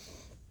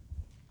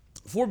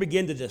Before we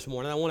begin to this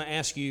morning, I want to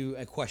ask you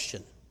a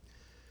question.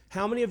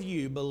 How many of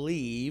you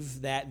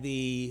believe that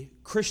the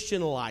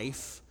Christian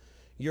life,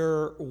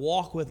 your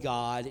walk with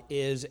God,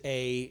 is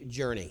a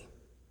journey?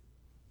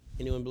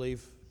 Anyone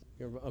believe?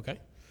 Okay.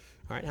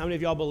 All right. How many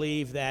of y'all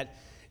believe that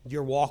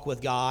your walk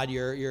with God,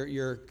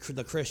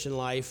 the Christian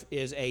life,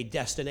 is a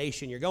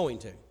destination you're going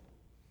to?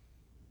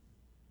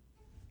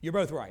 You're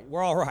both right.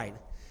 We're all right.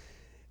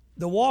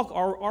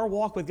 Our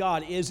walk with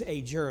God is a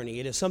journey.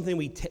 It is something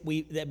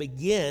that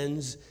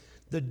begins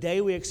the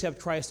day we accept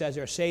Christ as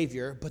our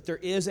Savior, but there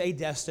is a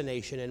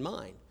destination in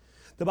mind.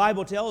 The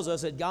Bible tells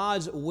us that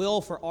God's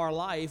will for our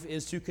life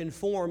is to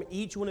conform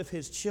each one of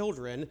His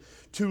children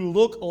to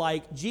look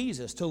like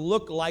Jesus, to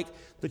look like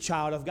the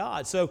child of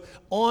God. So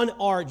on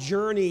our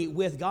journey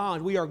with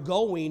God, we are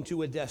going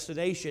to a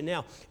destination.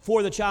 Now,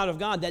 for the child of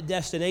God, that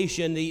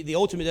destination, the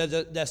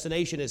ultimate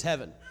destination is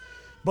heaven.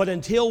 But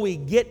until we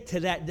get to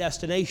that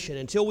destination,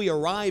 until we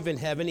arrive in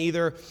heaven,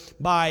 either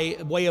by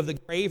way of the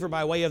grave or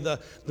by way of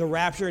the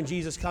rapture and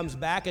Jesus comes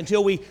back,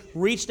 until we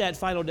reach that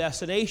final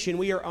destination,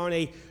 we are on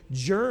a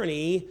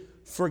journey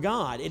for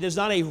God. It is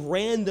not a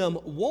random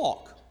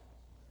walk.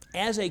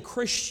 As a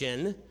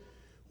Christian,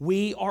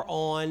 we are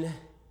on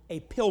a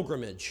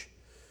pilgrimage.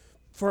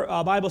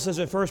 The Bible says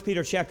in 1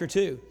 Peter chapter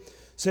 2,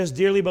 says,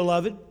 "Dearly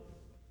beloved,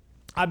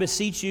 I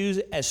beseech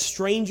you as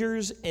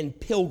strangers and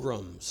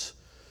pilgrims,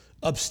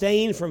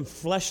 abstain from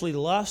fleshly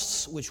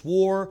lusts which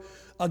war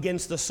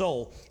against the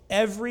soul."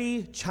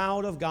 Every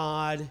child of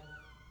God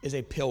is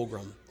a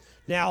pilgrim.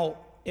 Now,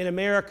 in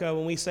America,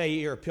 when we say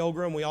you're a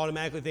pilgrim, we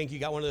automatically think you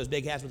got one of those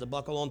big hats with a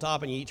buckle on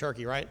top and you eat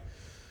turkey, right?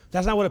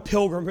 That's not what a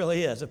pilgrim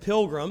really is. A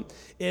pilgrim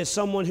is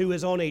someone who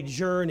is on a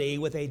journey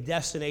with a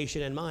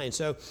destination in mind.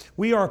 So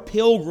we are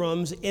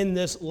pilgrims in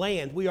this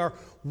land. We are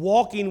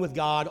walking with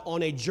God,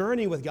 on a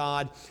journey with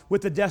God,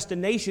 with the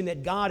destination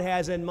that God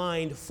has in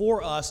mind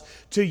for us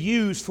to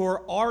use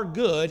for our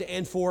good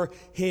and for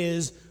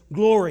His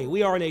glory.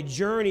 We are on a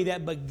journey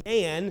that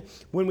began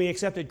when we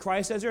accepted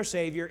Christ as our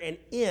Savior and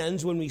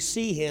ends when we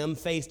see Him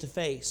face to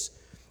face.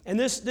 And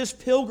this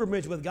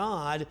pilgrimage with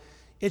God,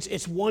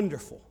 it's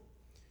wonderful.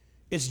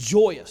 It's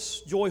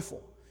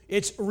joyful.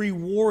 It's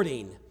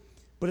rewarding,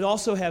 but it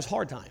also has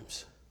hard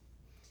times.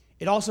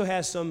 It also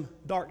has some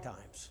dark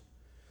times.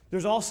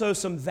 There's also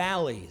some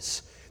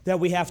valleys that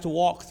we have to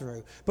walk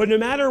through. But no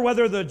matter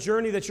whether the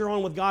journey that you're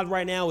on with God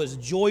right now is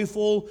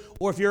joyful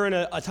or if you're in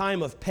a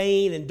time of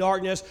pain and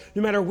darkness,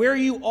 no matter where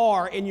you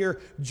are in your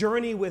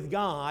journey with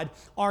God,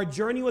 our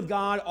journey with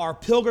God, our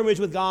pilgrimage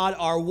with God,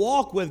 our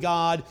walk with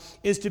God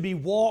is to be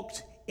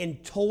walked in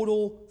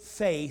total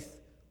faith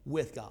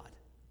with God.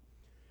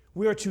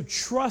 We are to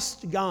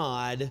trust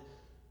God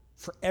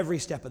for every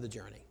step of the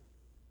journey,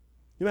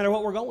 no matter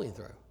what we're going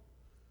through.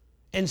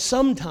 And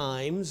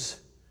sometimes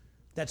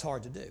that's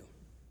hard to do.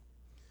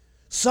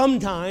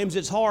 Sometimes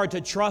it's hard to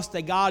trust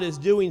that God is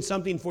doing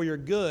something for your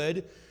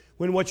good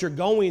when what you're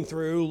going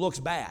through looks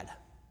bad.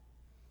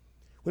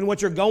 When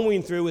what you're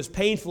going through is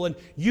painful and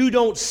you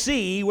don't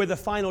see where the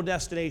final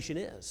destination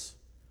is.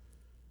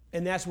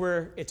 And that's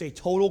where it's a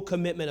total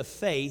commitment of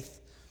faith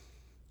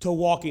to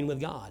walking with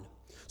God.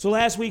 So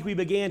last week we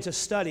began to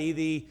study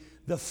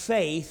the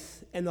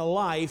faith and the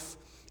life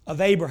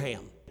of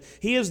Abraham.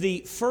 He is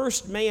the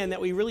first man that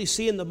we really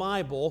see in the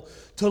Bible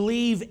to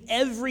leave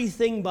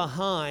everything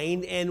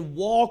behind and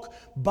walk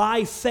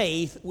by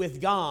faith with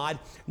God,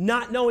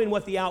 not knowing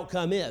what the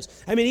outcome is.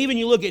 I mean, even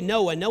you look at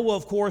Noah. Noah,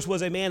 of course,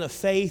 was a man of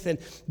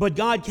faith, but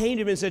God came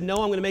to him and said,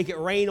 "No, I'm going to make it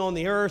rain on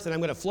the earth, and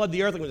I'm going to flood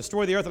the earth, I'm going to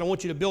destroy the earth, and I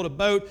want you to build a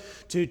boat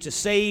to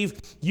save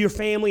your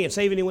family and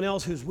save anyone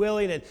else who's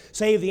willing, and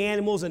save the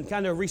animals and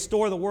kind of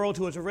restore the world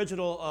to its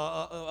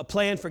original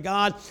plan for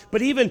God."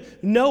 But even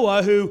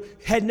Noah, who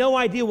had no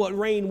idea what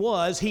rain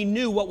was, he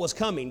knew what was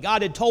coming.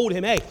 God had told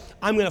him, "Hey,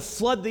 I'm going to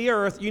flood the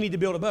earth. You need to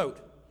build a boat."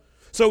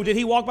 So did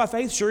he walk by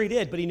faith? Sure he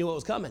did, but he knew what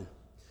was coming.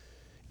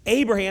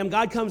 Abraham,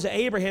 God comes to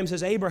Abraham and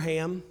says,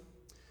 "Abraham,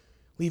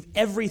 leave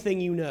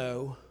everything you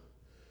know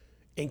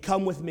and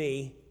come with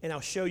me, and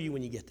I'll show you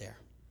when you get there."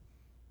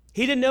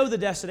 He didn't know the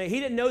destination. He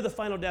didn't know the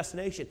final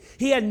destination.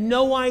 He had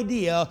no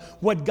idea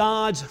what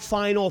God's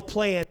final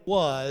plan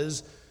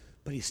was,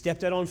 but he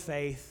stepped out on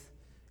faith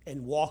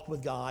and walked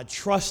with God,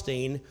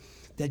 trusting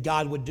that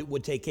God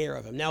would take care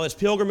of him. Now, his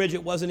pilgrimage,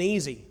 it wasn't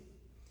easy.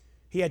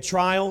 He had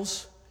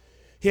trials,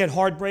 he had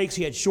heartbreaks,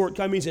 he had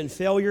shortcomings and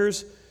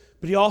failures,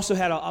 but he also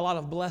had a lot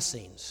of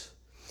blessings.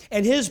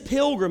 And his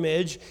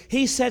pilgrimage,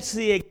 he sets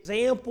the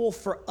example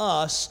for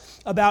us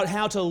about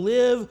how to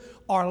live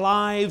our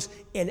lives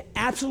in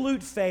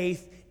absolute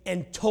faith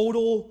and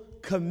total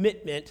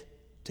commitment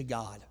to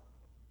God.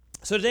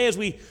 So today, as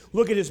we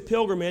look at his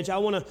pilgrimage, I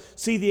want to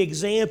see the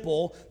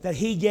example that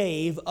he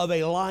gave of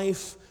a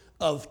life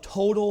of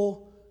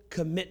total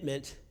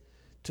commitment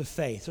to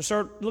faith. So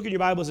start looking at your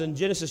Bibles in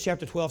Genesis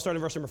chapter 12,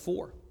 starting verse number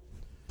 4.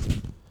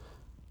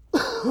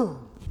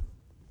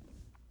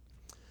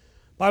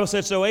 Bible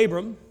says, "So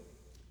Abram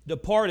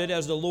departed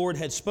as the Lord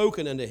had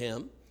spoken unto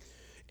him,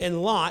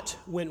 and Lot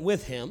went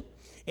with him.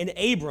 And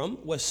Abram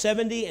was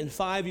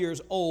 75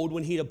 years old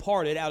when he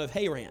departed out of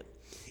Haran.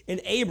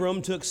 And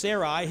Abram took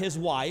Sarai his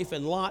wife,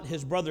 and Lot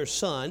his brother's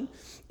son,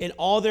 and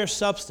all their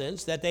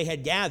substance that they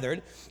had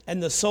gathered,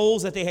 and the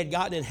souls that they had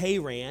gotten in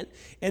Haran,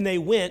 and they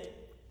went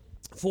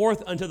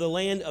forth unto the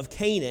land of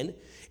Canaan,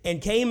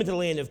 and came into the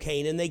land of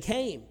Canaan. They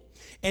came.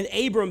 And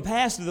Abram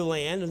passed through the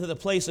land unto the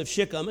place of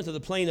Shechem, unto the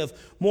plain of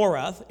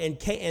Morah,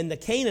 and the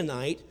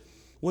Canaanite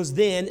was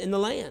then in the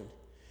land.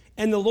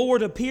 And the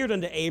Lord appeared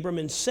unto Abram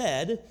and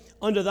said,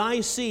 Unto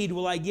thy seed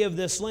will I give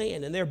this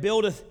land. And there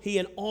buildeth he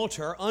an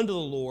altar unto the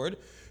Lord,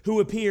 who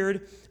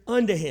appeared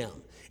unto him.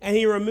 And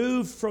he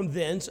removed from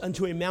thence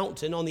unto a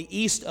mountain on the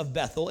east of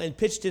Bethel, and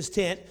pitched his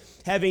tent,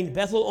 having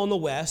Bethel on the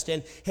west,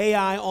 and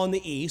Hai on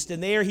the east.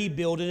 And there he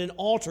builded an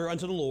altar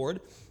unto the Lord,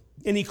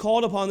 and he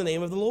called upon the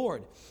name of the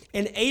Lord.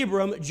 And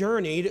Abram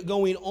journeyed,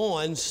 going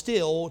on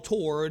still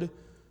toward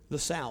the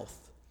south.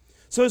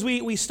 So as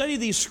we study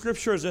these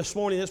scriptures this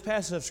morning, this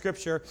passage of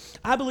scripture,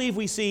 I believe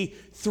we see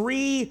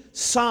three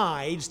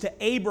sides to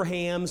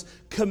Abraham's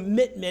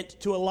commitment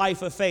to a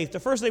life of faith. The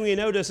first thing we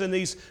notice in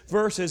these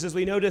verses is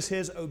we notice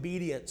his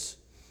obedience.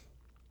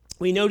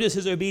 We notice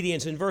his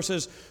obedience in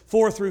verses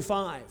 4 through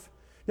 5.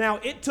 Now,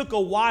 it took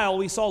a while,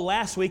 we saw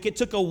last week, it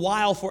took a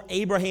while for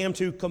Abraham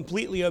to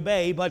completely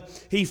obey,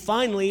 but he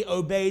finally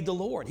obeyed the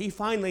Lord. He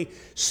finally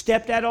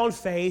stepped out on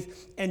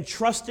faith and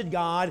trusted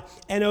God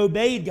and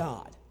obeyed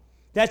God.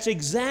 That's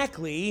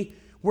exactly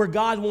where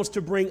God wants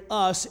to bring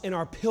us in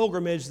our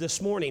pilgrimage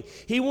this morning.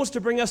 He wants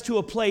to bring us to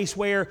a place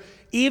where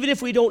even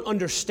if we don't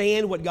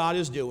understand what God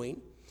is doing,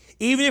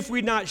 even if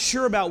we're not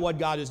sure about what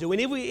God is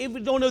doing, if we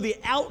don't know the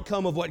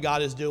outcome of what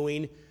God is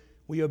doing,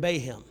 we obey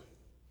Him.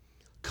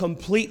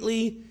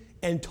 Completely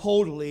and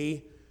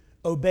totally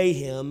obey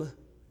Him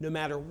no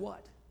matter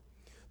what.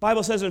 The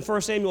Bible says in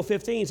 1 Samuel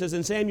 15, it says,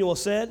 And Samuel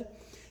said,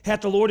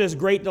 Hath the Lord as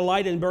great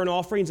delight in burnt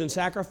offerings and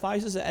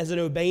sacrifices as in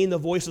obeying the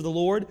voice of the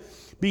Lord?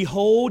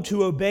 Behold,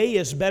 to obey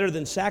is better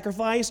than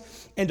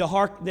sacrifice, and to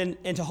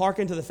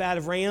hearken to the fat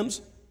of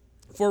rams.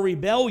 For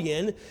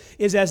rebellion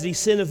is as the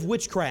sin of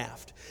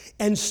witchcraft,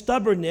 and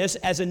stubbornness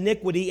as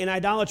iniquity and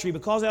idolatry.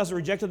 Because thou hast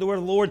rejected the word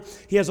of the Lord,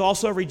 He has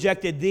also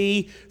rejected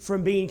thee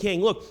from being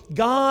king. Look,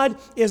 God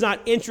is not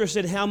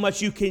interested in how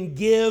much you can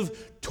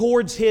give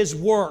towards His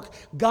work.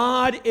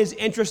 God is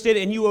interested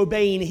in you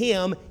obeying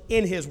Him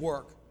in His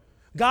work.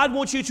 God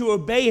wants you to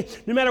obey.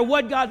 No matter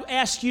what God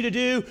asks you to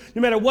do,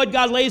 no matter what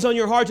God lays on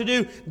your heart to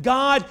do,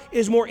 God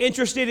is more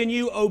interested in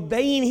you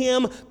obeying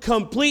Him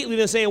completely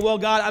than saying, well,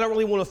 God, I don't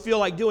really want to feel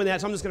like doing that,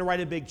 so I'm just going to write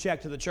a big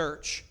check to the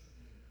church.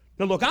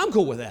 Now, look, I'm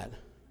cool with that.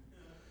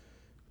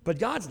 But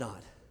God's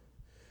not.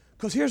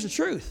 Because here's the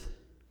truth.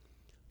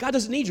 God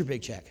doesn't need your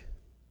big check.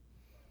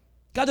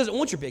 God doesn't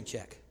want your big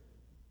check.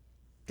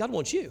 God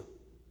wants you.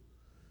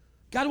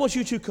 God wants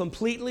you to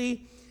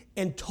completely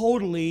and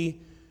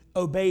totally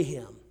obey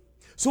Him.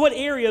 So what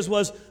areas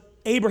was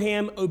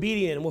Abraham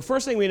obedient in? Well,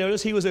 first thing we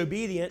notice, he was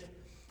obedient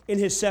in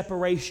his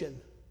separation.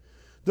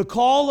 The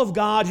call of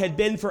God had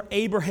been for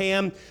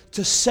Abraham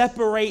to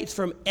separate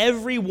from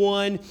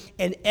everyone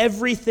and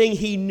everything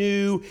he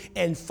knew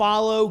and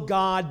follow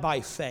God by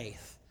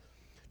faith.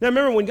 Now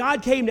remember, when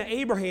God came to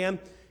Abraham,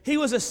 he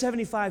was a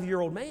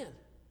 75-year-old man.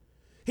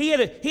 He had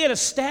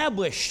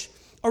established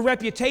a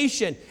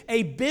reputation,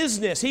 a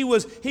business. He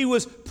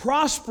was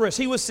prosperous.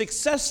 He was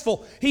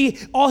successful.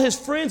 All his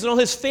friends and all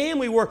his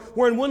family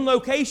were in one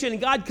location.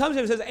 And God comes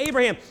to him and says,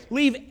 Abraham,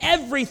 leave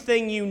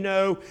everything you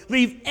know,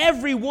 leave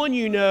everyone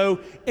you know,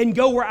 and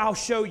go where I'll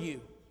show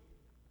you.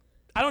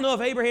 I don't know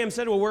if Abraham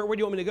said, well, where do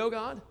you want me to go,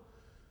 God?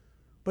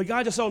 But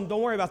God just told him,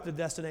 don't worry about the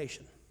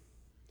destination.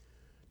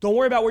 Don't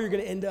worry about where you're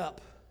going to end up.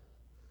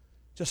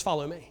 Just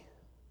follow me.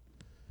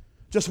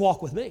 Just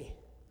walk with me.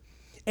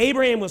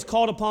 Abraham was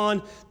called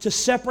upon to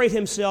separate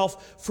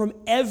himself from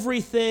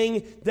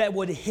everything that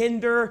would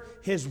hinder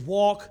his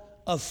walk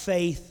of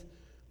faith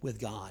with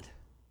God.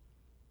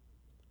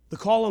 The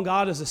call on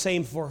God is the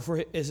same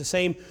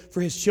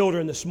for his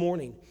children this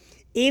morning.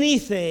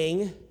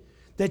 Anything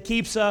that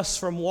keeps us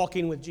from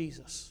walking with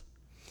Jesus,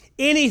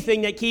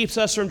 anything that keeps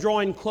us from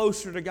drawing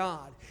closer to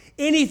God,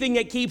 anything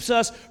that keeps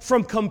us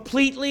from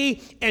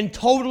completely and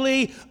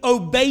totally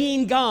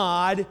obeying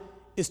God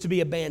is to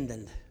be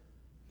abandoned.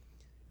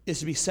 Is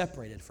to be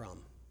separated from.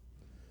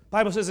 The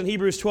Bible says in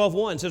Hebrews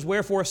 12:1, says,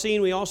 Wherefore,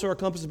 seeing we also are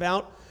compassed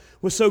about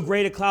with so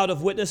great a cloud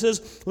of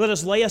witnesses, let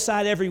us lay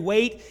aside every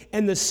weight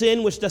and the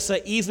sin which does so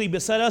easily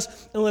beset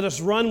us, and let us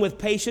run with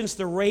patience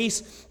the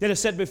race that is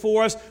set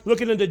before us,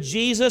 looking unto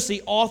Jesus,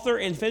 the author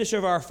and finisher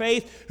of our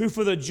faith, who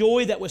for the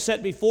joy that was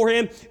set before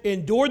Him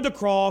endured the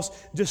cross,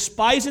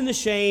 despising the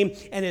shame,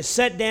 and is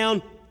set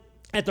down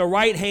at the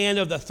right hand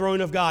of the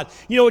throne of God.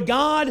 You know,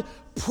 God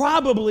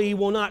probably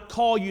will not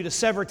call you to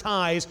sever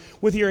ties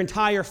with your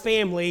entire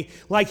family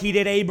like He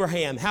did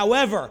Abraham.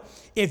 However,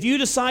 if you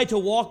decide to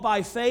walk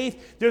by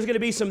faith, there's going to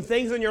be some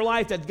things in your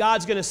life that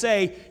God's going to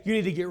say, you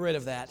need to get rid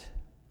of that.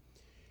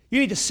 You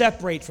need to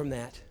separate from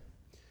that.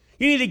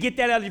 You need to get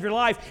that out of your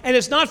life. And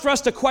it's not for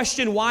us to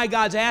question why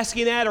God's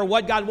asking that or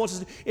what God wants us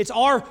to do. It's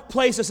our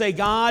place to say,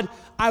 God,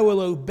 I will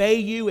obey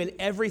you in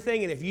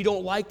everything. And if you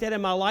don't like that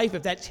in my life,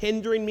 if that's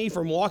hindering me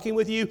from walking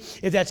with you,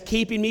 if that's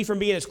keeping me from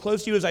being as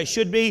close to you as I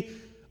should be,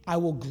 I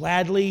will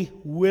gladly,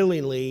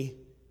 willingly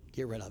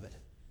get rid of it.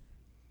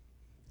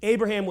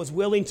 Abraham was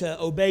willing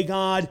to obey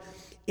God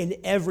in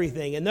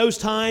everything. And those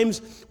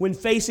times when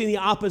facing the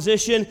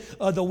opposition,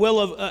 the will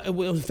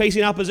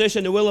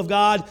of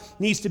God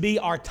needs to be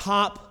our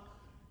top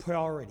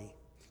priority.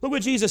 Look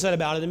what Jesus said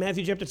about it in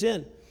Matthew chapter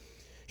 10.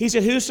 He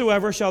said,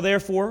 whosoever shall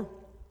therefore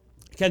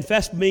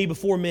confess me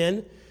before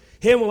men,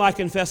 him will I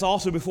confess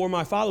also before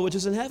my Father which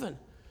is in heaven.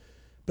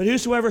 But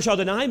whosoever shall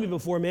deny me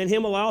before men,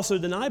 him will I also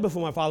deny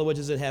before my Father which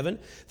is in heaven.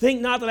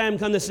 Think not that I am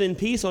come to send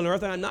peace on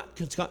earth. I am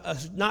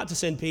not to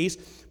send peace,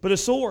 but a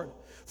sword.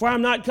 For I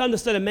am not come to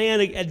set a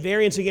man at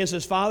variance against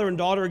his father, and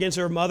daughter against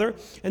her mother,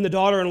 and the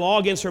daughter-in-law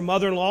against her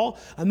mother-in-law.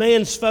 A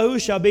man's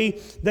foes shall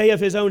be they of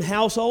his own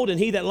household, and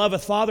he that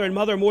loveth father and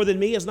mother more than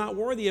me is not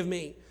worthy of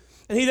me.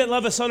 And he that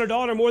loveth son or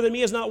daughter more than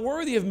me is not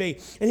worthy of me.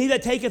 And he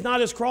that taketh not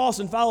his cross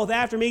and followeth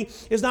after me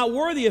is not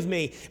worthy of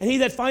me. And he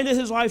that findeth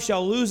his life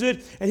shall lose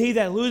it, and he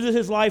that loseth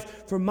his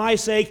life for my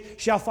sake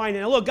shall find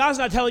it. Now look, God's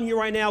not telling you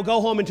right now, go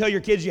home and tell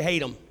your kids you hate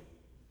them.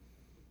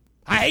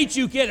 I hate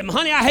you, kid.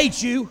 Honey, I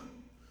hate you.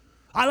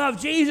 I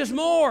love Jesus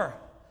more.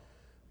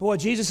 But what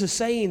Jesus is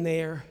saying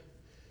there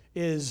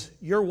is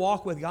your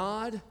walk with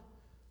God,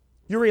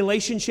 your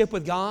relationship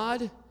with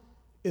God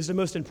is the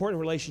most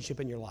important relationship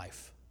in your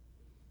life.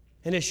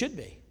 And it should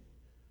be.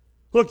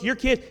 Look, your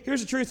kid,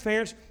 here's the truth,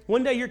 parents.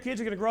 One day your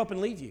kids are going to grow up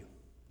and leave you.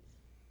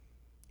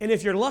 And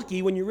if you're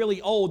lucky, when you're really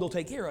old, they'll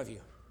take care of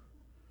you.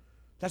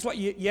 That's why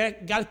you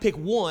got to pick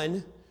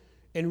one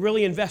and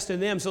really invest in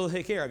them so they'll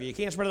take care of you. You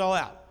can't spread it all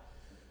out.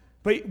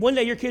 But one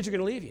day your kids are going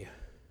to leave you.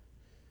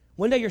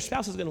 One day your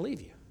spouse is going to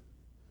leave you.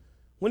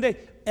 One day,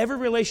 every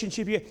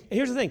relationship you have. And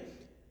here's the thing.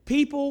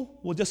 People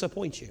will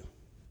disappoint you.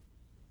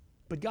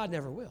 But God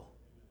never will.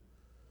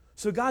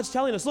 So God's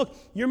telling us, look,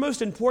 your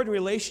most important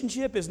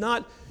relationship is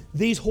not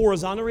these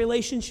horizontal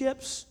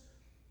relationships.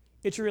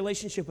 It's your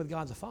relationship with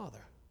God the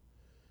Father.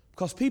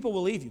 Because people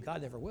will leave you.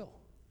 God never will.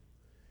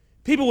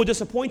 People will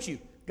disappoint you.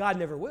 God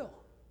never will.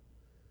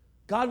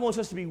 God wants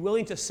us to be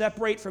willing to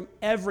separate from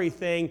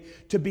everything,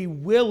 to be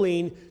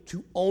willing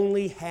to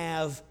only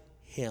have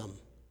Him.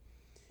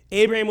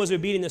 Abraham was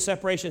obedient in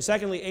separation.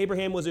 Secondly,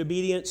 Abraham was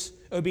obedient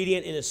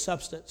in his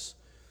substance.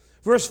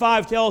 Verse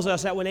 5 tells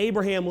us that when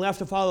Abraham left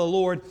to follow the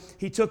Lord,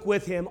 he took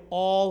with him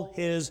all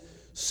his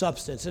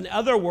substance. In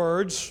other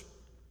words,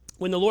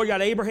 when the Lord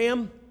got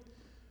Abraham,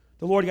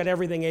 the Lord got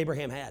everything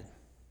Abraham had.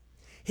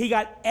 He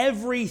got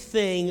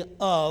everything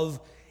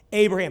of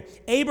Abraham.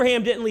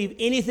 Abraham didn't leave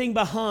anything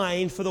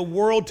behind for the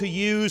world to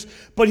use,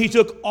 but he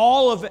took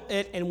all of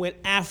it and went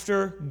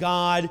after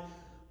God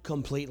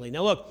completely.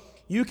 Now look,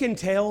 you can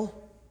tell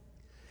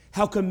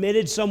how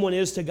committed someone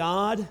is to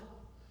God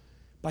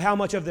by how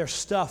much of their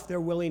stuff they're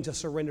willing to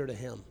surrender to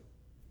Him.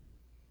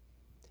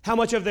 How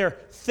much of their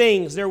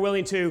things they're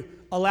willing to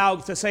allow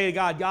to say to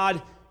God, God,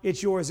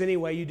 it's yours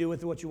anyway, you do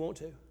with it what you want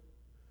to.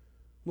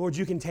 Lord,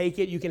 you can take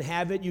it, you can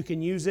have it, you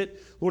can use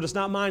it. Lord, it's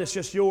not mine, it's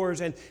just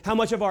yours. And how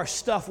much of our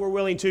stuff we're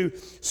willing to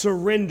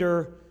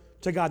surrender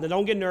to God. Now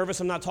don't get nervous,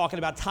 I'm not talking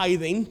about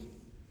tithing.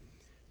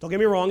 Don't get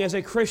me wrong, as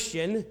a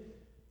Christian,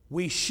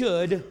 we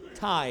should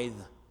tithe.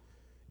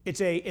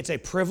 It's a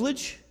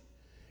privilege.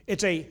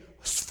 It's a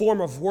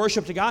form of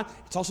worship to God.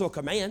 It's also a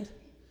command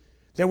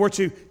that we're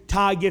to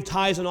give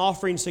tithes and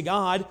offerings to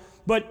God.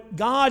 But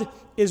God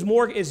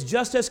is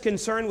just as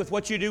concerned with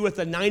what you do with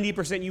the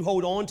 90% you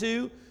hold on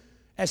to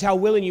as how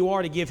willing you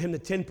are to give Him the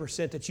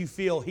 10% that you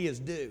feel He is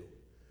due.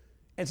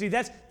 And see,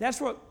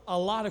 that's what a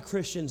lot of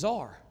Christians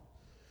are.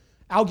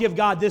 I'll give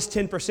God this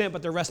 10%,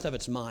 but the rest of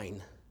it's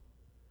mine.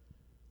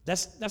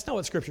 That's not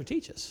what Scripture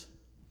teaches.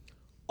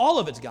 All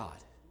of it's God.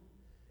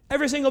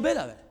 Every single bit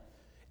of it.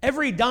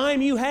 Every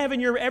dime you have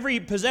in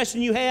every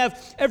possession you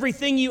have,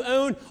 everything you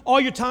own, all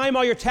your time,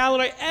 all your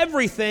talent,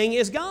 everything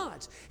is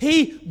God's.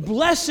 He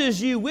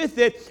blesses you with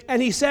it, and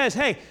He says,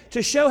 hey,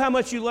 to show how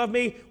much you love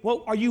me,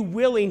 well, are you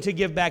willing to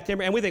give back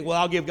 10%? And we think, well,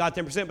 I'll give God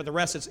 10%, but the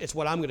rest, it's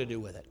what I'm going to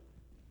do with it.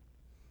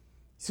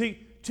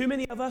 See, too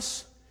many of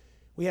us,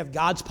 we have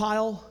God's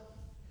pile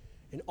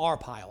and our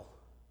pile.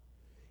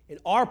 And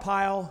our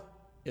pile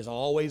is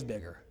always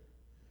bigger.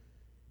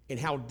 And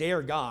how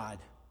dare God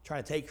try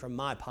to take from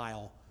my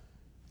pile?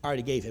 I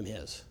already gave Him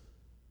His.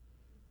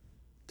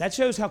 That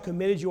shows how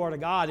committed you are to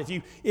God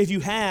if you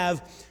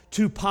have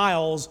two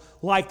piles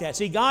like that.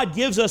 See, God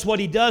gives us what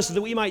He does so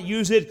that we might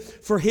use it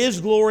for His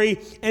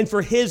glory and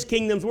for His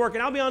kingdom's work.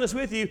 And I'll be honest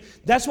with you,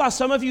 that's why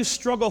some of you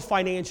struggle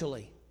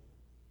financially.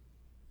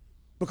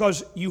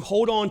 Because you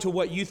hold on to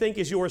what you think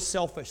is yours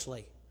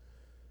selfishly.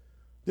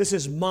 This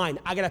is mine.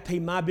 I got to pay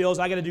my bills.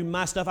 I got to do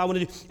my stuff I want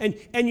to do.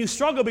 And you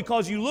struggle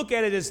because you look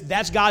at it as,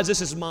 that's God's,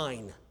 this is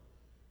mine.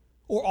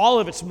 Or all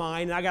of it's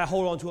mine, and I got to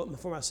hold on to it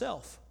for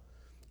myself.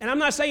 And I'm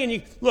not saying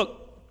you,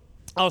 look,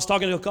 I was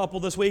talking to a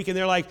couple this week, and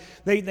they're like,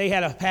 they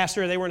had a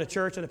pastor, they were in a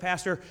church, and the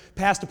pastor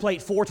passed the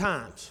plate 4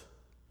 times.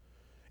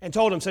 and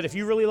told him, said, if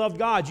you really loved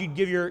God, you'd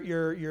give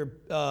your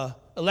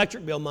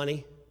electric bill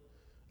money.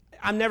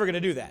 I'm never going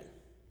to do that.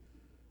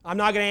 I'm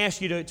not going to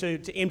ask you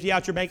to empty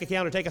out your bank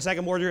account or take a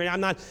second mortgage.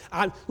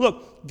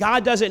 Look,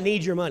 God doesn't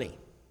need your money.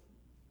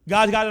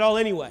 God's got it all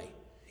anyway.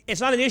 It's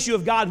not an issue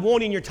of God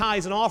wanting your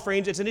tithes and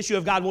offerings. It's an issue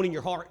of God wanting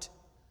your heart.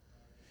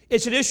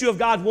 It's an issue of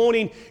God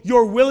wanting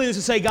your willingness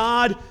to say,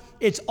 God,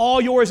 it's all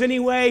yours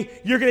anyway.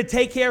 You're going to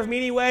take care of me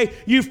anyway.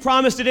 You've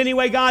promised it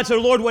anyway, God. So,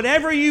 Lord,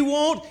 whatever you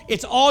want,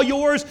 it's all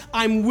yours.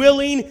 I'm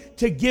willing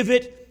to give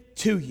it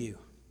to you.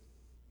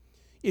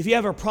 If you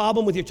have a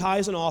problem with your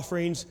tithes and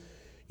offerings,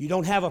 you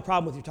don't have a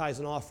problem with your tithes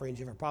and offerings.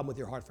 You have a problem with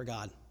your heart for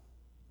God.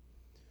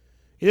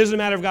 It isn't a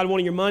matter of God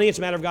wanting your money. It's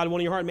a matter of God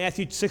wanting your heart.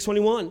 Matthew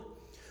 6:21.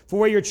 For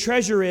where your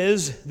treasure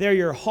is, there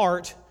your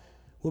heart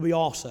will be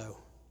also.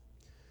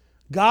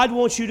 God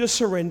wants you to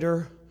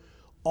surrender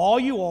all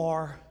you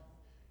are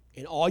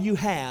and all you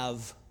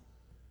have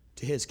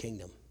to His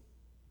kingdom.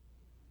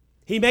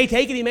 He may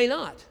take it, He may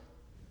not.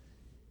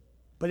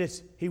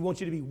 But He wants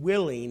you to be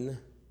willing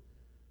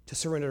to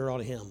surrender it all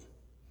to Him.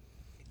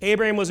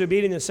 Abraham was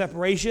obedient in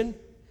separation.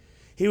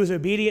 He was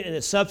obedient in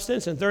his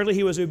substance. And thirdly,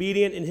 he was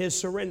obedient in his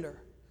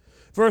surrender.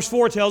 Verse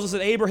 4 tells us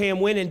that Abraham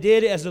went and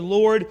did as the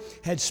Lord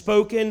had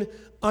spoken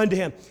unto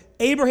him.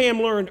 Abraham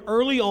learned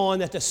early on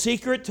that the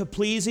secret to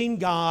pleasing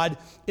God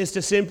is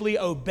to simply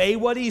obey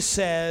what He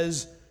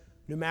says,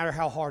 no matter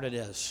how hard it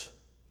is.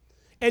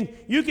 And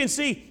you can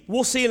see,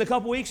 we'll see in a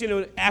couple weeks,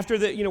 after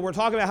we're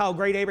talking about how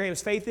great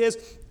Abraham's faith is.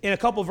 In a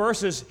couple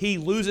verses, he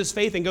loses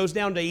faith and goes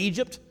down to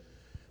Egypt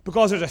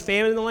because there's a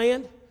famine in the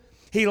land.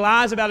 He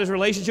lies about his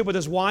relationship with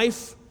his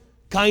wife,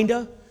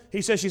 kinda.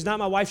 He says, she's not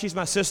my wife, she's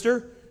my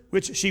sister,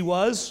 which she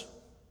was.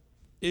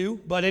 Ew.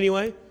 But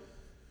anyway,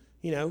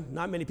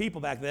 not many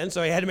people back then,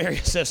 so he had to marry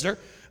a sister.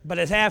 But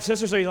his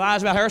half-sister, so he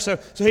lies about her, so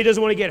he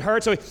doesn't want to get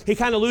hurt. So he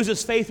kind of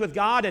loses faith with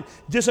God and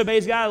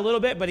disobeys God a little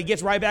bit, but he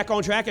gets right back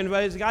on track and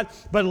obeys God.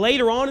 But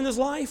later on in his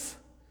life,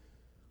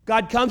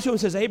 God comes to him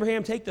and says,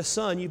 Abraham, take the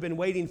son you've been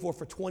waiting for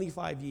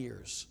 25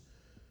 years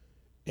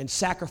and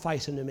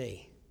sacrifice him to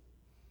me.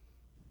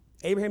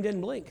 Abraham didn't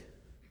blink.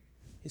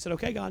 He said,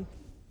 okay, God,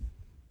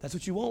 that's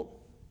what you want.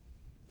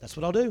 That's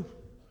what I'll do.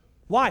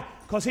 Why?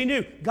 Because he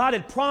knew God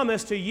had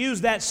promised to use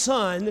that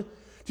son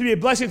to be a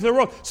blessing to the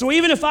world. So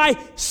even if I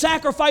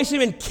sacrifice him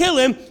and kill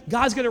him,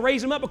 God's going to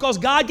raise him up because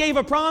God gave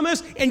a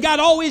promise and God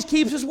always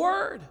keeps His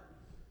word.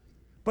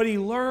 But he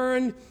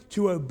learned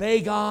to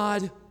obey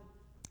God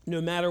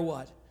no matter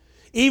what.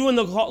 Even when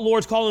the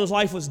Lord's call in his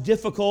life was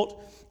difficult,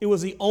 it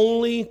was the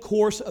only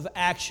course of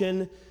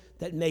action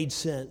that made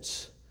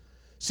sense.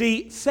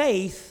 See,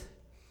 faith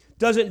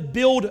doesn't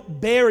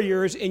build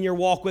barriers in your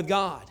walk with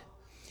God.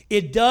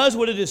 It does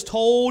what it is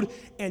told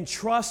and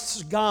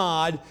trusts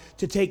God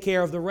to take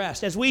care of the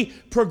rest. As we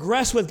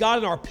progress with God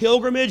in our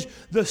pilgrimage,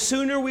 the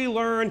sooner we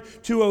learn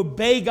to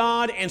obey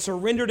God and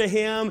surrender to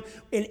Him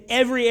in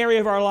every area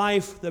of our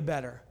life, the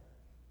better.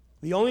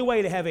 The only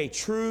way to have a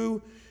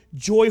true,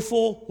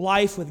 joyful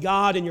life with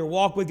God and your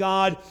walk with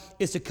God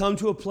is to come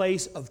to a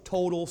place of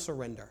total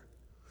surrender.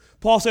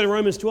 Paul said in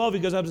Romans 12, he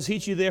goes, I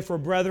beseech you therefore,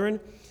 brethren,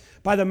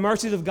 by the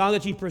mercies of God,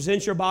 that ye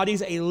present your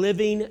bodies a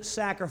living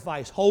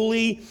sacrifice,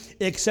 holy,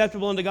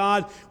 acceptable unto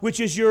God, which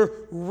is your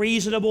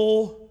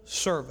reasonable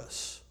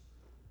service.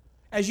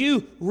 As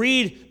you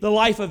read the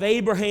life of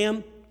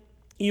Abraham,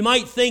 you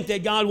might think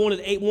that God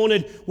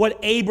wanted what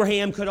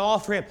Abraham could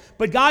offer him.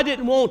 But God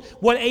didn't want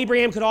what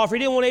Abraham could offer. He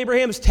didn't want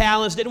Abraham's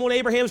talents, didn't want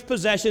Abraham's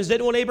possessions,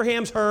 didn't want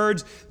Abraham's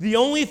herds. The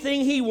only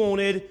thing He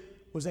wanted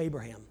was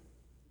Abraham.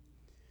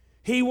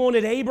 He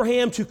wanted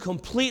Abraham to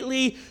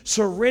completely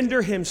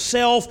surrender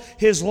himself,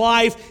 his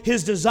life,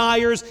 his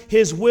desires,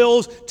 his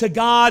wills to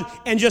God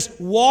and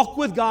just walk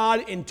with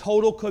God in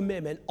total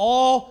commitment.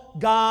 All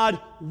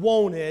God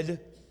wanted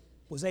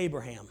was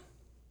Abraham.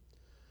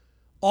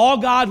 All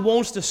God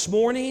wants this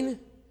morning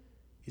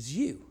is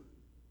you.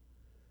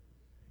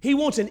 He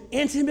wants an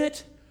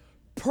intimate,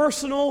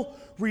 personal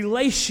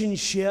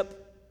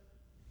relationship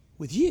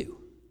with you.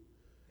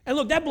 And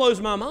look, that blows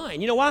my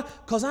mind. You know why?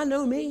 Because I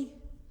know me.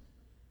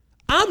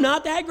 I'm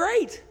not that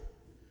great.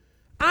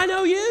 I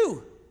know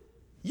you.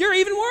 You're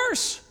even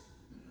worse.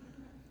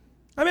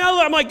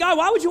 I'm like, God,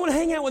 why would you want to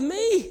hang out with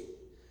me?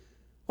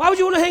 Why would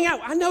you want to hang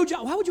out? I know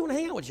John. Why would you want to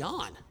hang out with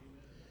John?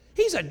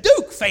 He's a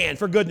Duke fan,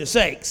 for goodness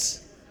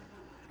sakes.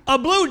 A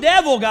Blue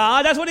Devil,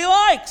 God, that's what he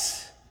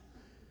likes.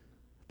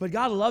 But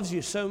God loves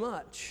you so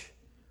much.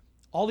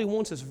 All He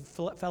wants is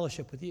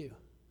fellowship with you.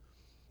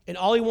 And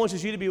all He wants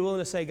is you to be willing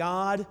to say,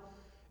 God,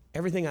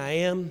 everything I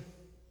am,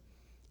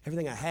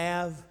 everything I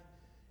have,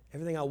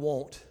 everything I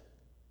want,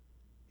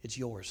 it's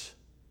yours.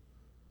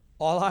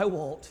 All I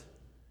want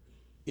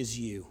is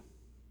you.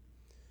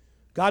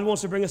 God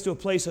wants to bring us to a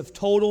place of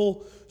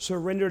total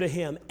surrender to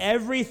Him.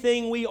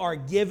 Everything we are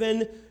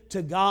given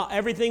to God,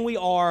 everything we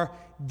are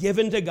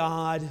given to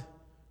God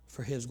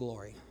for His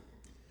glory.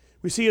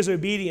 We see His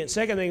obedience.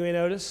 Second thing we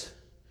notice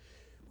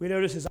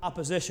His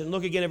opposition.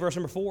 Look again at verse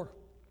number 4.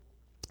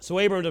 So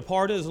Abram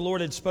departed as the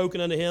Lord had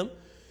spoken unto him,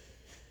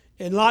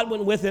 And Lot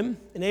went with him,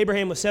 and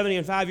Abraham was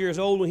 75 years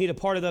old when he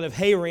departed out of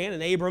Haran,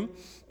 and Abram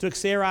took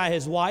Sarai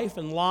his wife,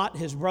 and Lot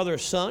his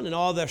brother's son, and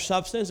all their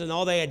substance, and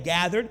all they had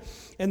gathered,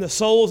 and the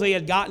souls they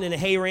had gotten in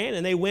Haran,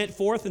 and they went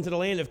forth into the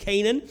land of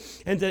Canaan,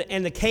 and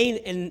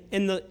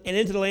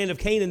into the land of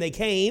Canaan they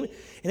came,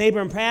 and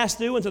Abram passed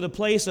through into the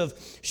place of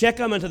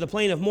Shechem, into the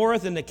plain of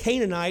Morith, and the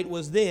Canaanite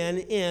was then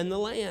in the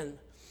land.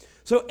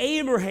 So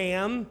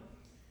Abraham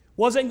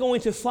wasn't going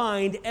to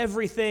find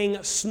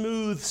everything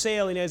smooth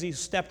sailing as he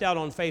stepped out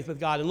on faith with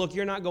God. And look,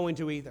 you're not going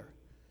to either.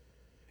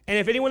 And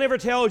if anyone ever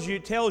tells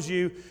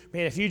you,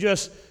 man, if you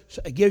just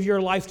give your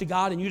life to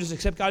God and you just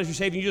accept God as your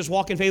Savior and you just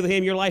walk in faith with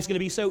Him, your life's going to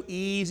be so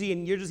easy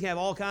and you're just going to have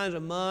all kinds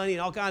of money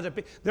and all kinds of...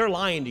 They're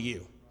lying to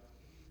you.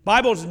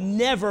 Bible's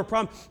never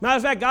promised. Matter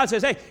of fact, God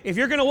says, hey, if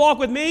you're going to walk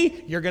with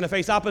me, you're going to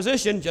face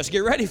opposition. Just get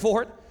ready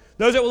for it.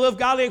 Those that will live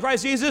godly in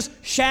Christ Jesus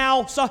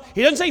shall suffer.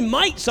 He doesn't say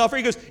might suffer.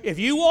 He goes, if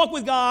you walk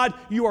with God,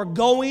 you are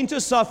going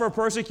to suffer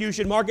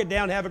persecution. Mark it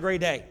down. Have a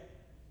great day.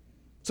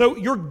 So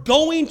you're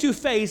going to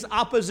face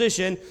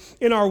opposition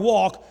in our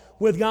walk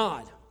with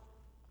God.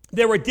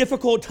 There were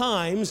difficult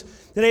times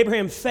that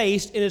Abraham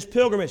faced in his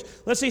pilgrimage.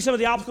 Let's see some of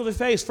the obstacles he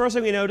faced. First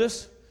thing we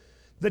notice,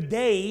 the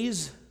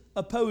days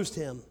opposed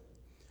him.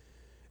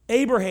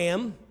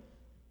 Abraham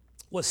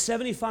was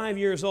 75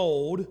 years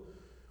old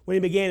when he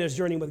began his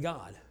journey with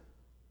God.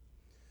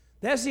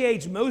 That's the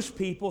age most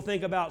people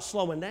think about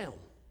slowing down.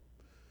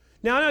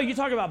 Now, I know you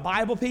talk about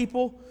Bible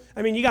people.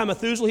 I mean, you got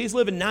Methuselah. He's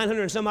living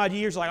 900 and some odd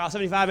years. Like,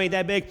 75 ain't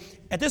that big.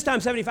 At this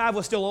time, 75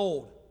 was still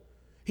old.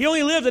 He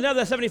only lived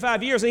another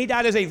 75 years, and he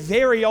died as a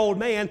very old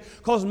man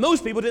because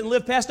most people didn't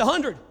live past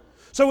 100.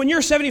 So when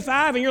you're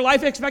 75 and your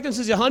life expectancy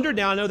is 100,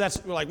 now I know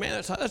we're like,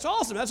 man, that's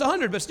awesome. That's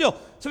 100, but still,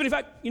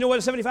 75, you know what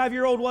a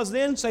 75-year-old was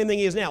then? Same thing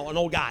he is now, an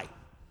old guy.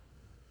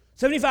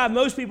 75,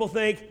 most people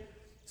think,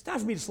 it's time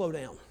for me to slow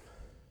down.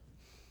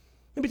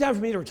 It'll be time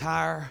for me to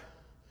retire,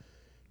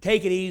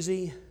 take it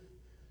easy,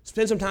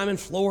 spend some time in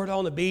Florida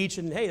on the beach,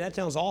 and hey, that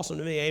sounds awesome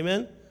to me,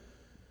 amen?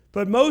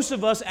 But most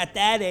of us at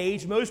that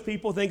age, most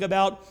people think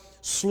about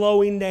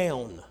slowing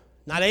down.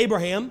 Not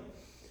Abraham.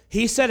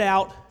 He set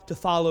out to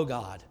follow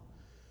God.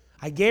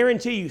 I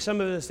guarantee you some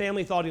of his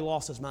family thought he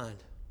lost his mind.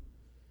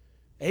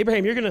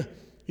 Abraham, you're going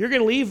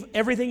to leave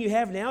everything you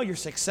have now. You're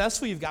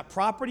successful. You've got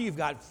property. You've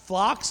got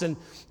flocks, and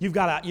you've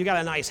got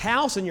a nice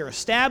house, and you're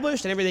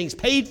established, and everything's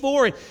paid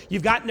for, and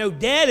you've got no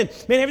debt, and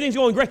man, everything's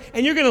going great.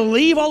 And you're going to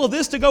leave all of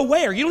this to go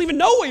where? You don't even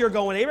know where you're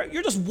going, Abraham.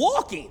 You're just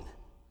walking.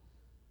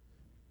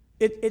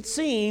 It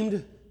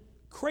seemed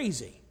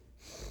crazy.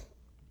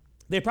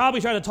 They probably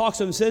tried to talk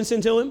some sense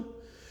into him,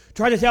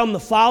 tried to tell him the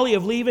folly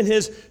of leaving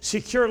his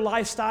secure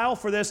lifestyle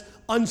for this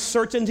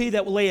uncertainty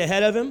that lay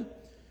ahead of him.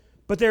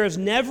 But there is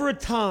never a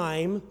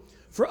time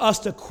for us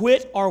to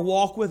quit our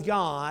walk with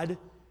God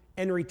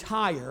and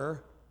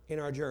retire in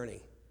our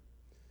journey.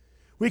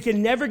 We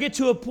can never get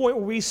to a point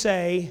where we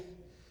say,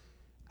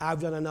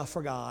 I've done enough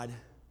for God.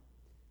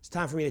 It's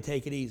time for me to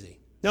take it easy.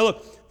 Now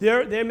look,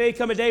 there may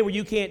come a day where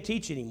you can't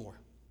teach anymore.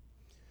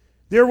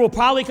 There will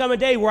probably come a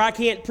day where I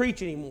can't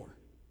preach anymore.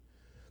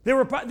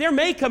 There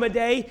may come a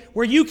day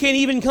where you can't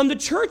even come to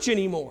church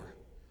anymore.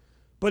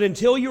 But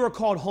until you are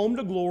called home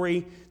to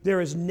glory,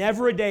 there is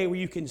never a day where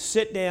you can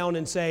sit down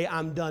and say,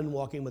 I'm done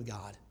walking with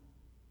God.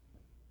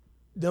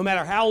 No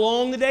matter how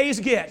long the days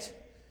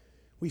get,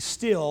 we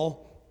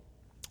still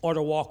are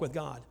to walk with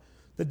God.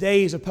 The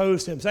days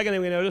opposed him. Second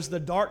thing we notice, the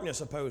darkness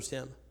opposed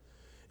him.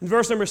 In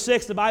verse number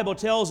 6, the Bible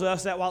tells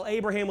us that while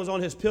Abraham was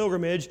on his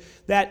pilgrimage,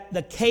 that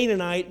the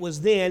Canaanite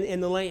was then in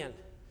the land.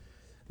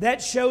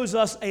 That shows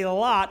us a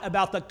lot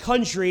about the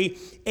country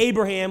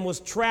Abraham was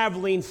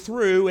traveling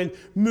through and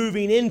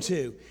moving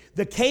into.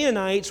 The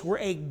Canaanites were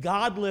a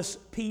godless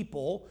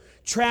people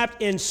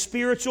trapped in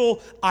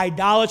spiritual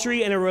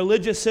idolatry and a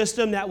religious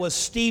system that was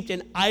steeped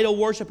in idol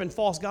worship and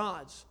false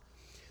gods.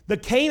 The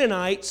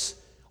Canaanites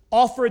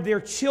offered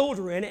their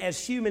children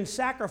as human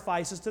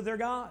sacrifices to their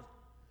God.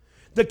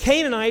 The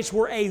Canaanites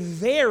were a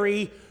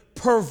very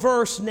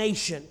perverse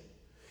nation.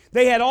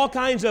 They had all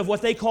kinds of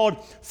what they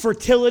called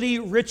fertility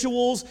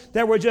rituals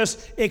that were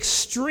just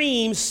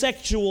extreme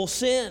sexual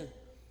sin.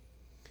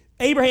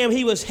 Abraham,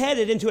 he was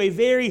headed into a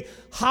very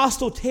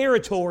hostile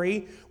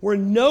territory where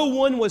no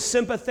one was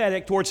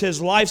sympathetic towards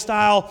his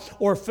lifestyle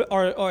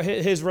or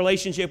his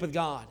relationship with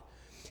God.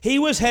 He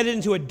was headed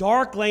into a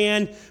dark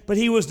land, but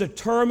he was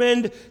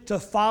determined to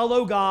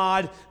follow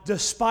God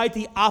despite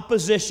the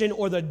opposition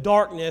or the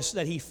darkness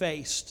that he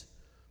faced.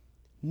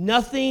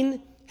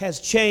 Nothing has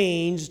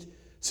changed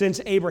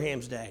since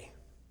Abraham's day.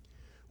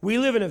 We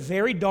live in a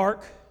very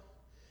dark,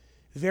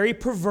 very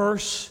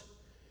perverse,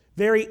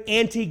 very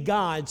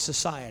anti-God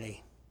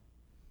society.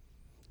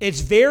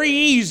 It's very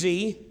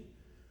easy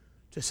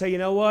to say, you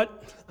know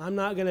what, I'm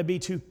going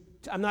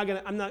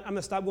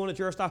to stop going to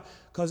church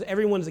because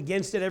everyone's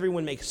against it,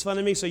 everyone makes fun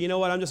of me, so you know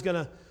what, I'm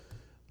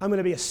going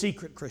to be a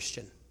secret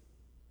Christian.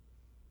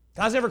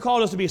 God's never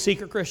called us to be a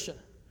secret Christian.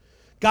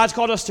 God's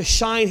called us to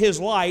shine His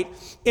light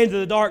into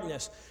the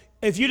darkness.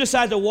 If you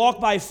decide to walk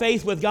by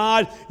faith with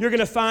God, you're going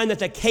to find that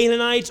the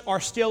Canaanites are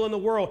still in the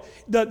world.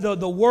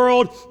 The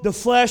world, the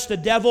flesh, the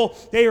devil,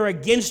 they are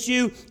against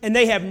you, and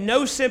they have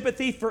no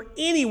sympathy for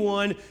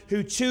anyone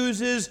who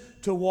chooses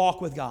to walk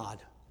with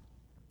God.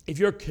 If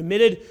you're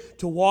committed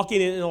to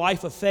walking in a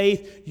life of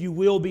faith, you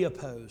will be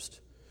opposed.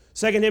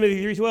 2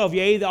 Timothy 3:12,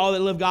 yea, all that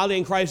live godly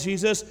in Christ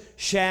Jesus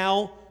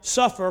shall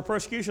suffer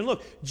persecution.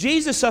 Look,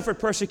 Jesus suffered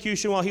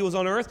persecution while he was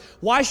on earth.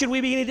 Why should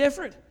we be any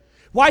different?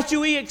 Why should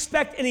we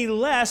expect any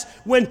less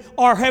when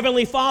our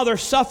Heavenly Father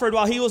suffered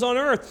while he was on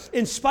earth?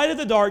 In spite of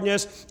the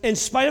darkness, in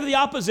spite of the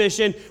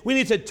opposition, we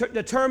need to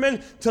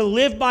determine to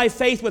live by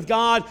faith with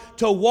God,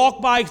 to walk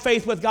by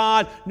faith with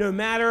God, no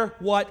matter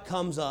what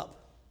comes up.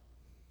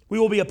 We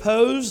will be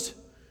opposed,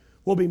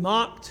 we'll be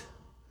mocked,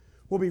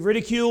 we'll be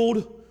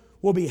ridiculed,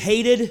 we'll be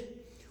hated,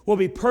 we'll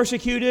be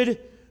persecuted,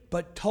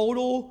 but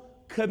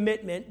total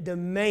commitment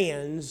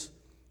demands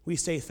we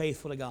stay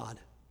faithful to God.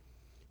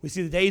 We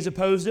see the days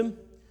opposed him.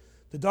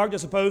 The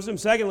darkness opposed him.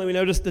 Secondly, we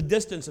notice the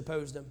distance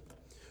opposed him.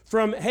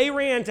 From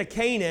Haran to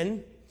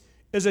Canaan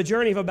is a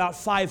journey of about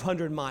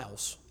 500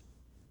 miles.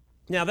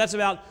 Now, that's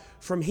about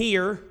from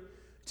here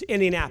to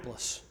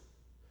Indianapolis.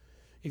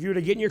 If you were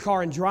to get in your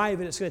car and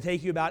drive it, it's going to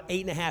take you about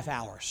 8.5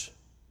 hours.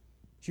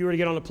 If you were to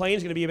get on a plane,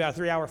 it's going to be about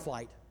a 3-hour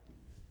flight.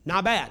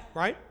 Not bad,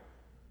 right?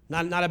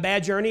 Not a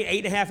bad journey.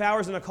 8.5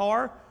 hours in a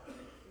car,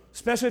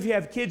 especially if you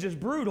have kids, is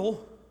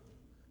brutal,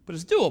 but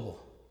it's doable.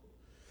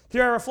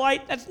 3-hour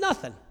flight, that's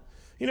nothing.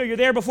 You know, you're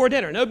there before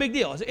dinner. No big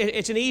deal.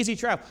 It's an easy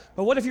travel.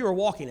 But what if you were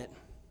walking it?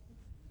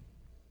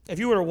 If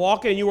you were to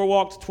walk it and you were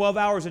walked 12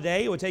 hours a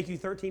day, it would take you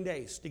 13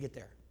 days to get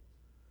there.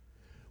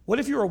 What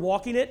if you were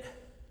walking it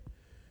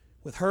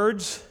with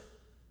herds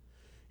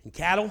and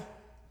cattle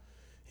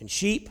and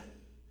sheep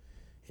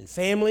and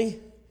family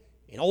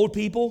and old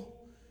people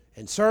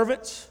and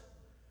servants?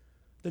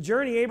 The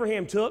journey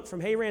Abraham took from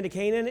Haran to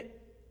Canaan,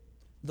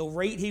 the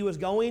rate he was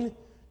going,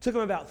 took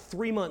him about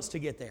 3 months to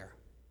get there.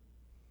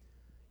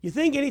 You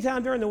think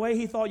anytime during the way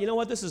he thought, you know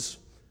what, this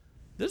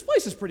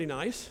place is pretty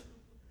nice.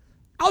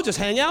 I'll just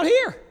hang out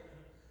here.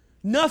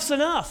 Enough's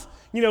enough.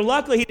 You know,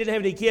 luckily he didn't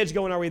have any kids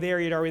going, are we there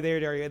yet, are we there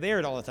yet, are we there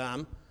yet all the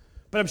time.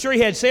 But I'm sure he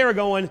had Sarah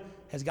going,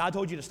 has God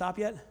told you to stop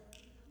yet?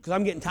 Because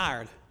I'm getting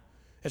tired.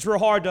 It's real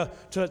hard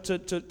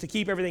to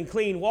keep everything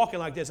clean walking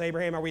like this.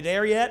 Abraham, are we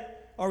there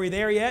yet? Are we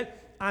there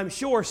yet? I'm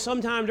sure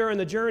sometime during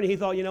the journey he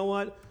thought, you know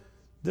what,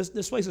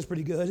 this place is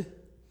pretty good.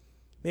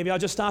 Maybe I'll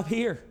just stop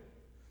here.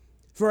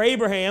 For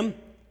Abraham,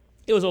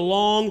 it was a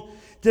long,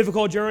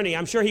 difficult journey.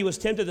 I'm sure he was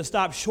tempted to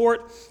stop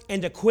short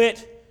and to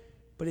quit,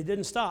 but he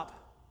didn't stop.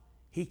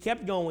 He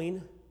kept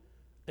going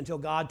until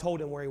God told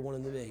him where he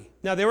wanted to be.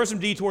 Now, there were some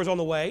detours on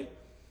the way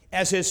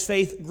as his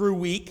faith grew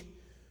weak,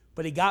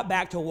 but he got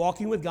back to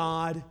walking with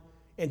God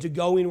and to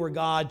going where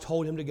God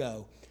told him to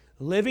go.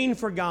 Living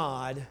for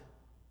God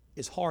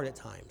is hard at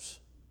times.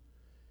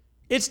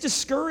 It's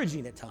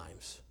discouraging at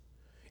times.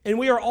 And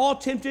we are all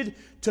tempted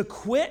to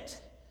quit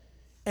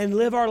and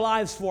live our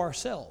lives for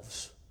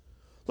ourselves.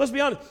 Let's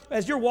be honest,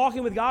 as you're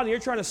walking with God and you're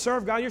trying to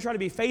serve God, you're trying to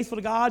be faithful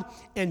to God,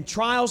 and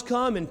trials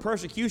come and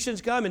persecutions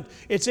come, and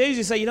it's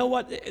easy to say, you know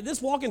what,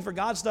 this walking for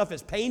God stuff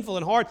is painful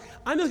and hard.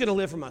 I'm just going to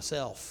live for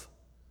myself.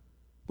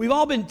 We've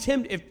all been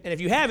tempted, and if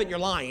you haven't, you're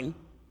lying.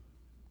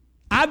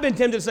 I've been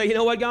tempted to say, you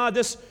know what, God,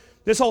 this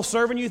whole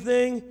serving you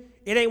thing,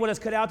 it ain't what it's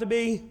cut out to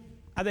be.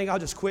 I think I'll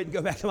just quit and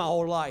go back to my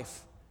old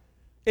life.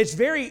 It's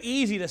very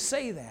easy to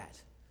say that.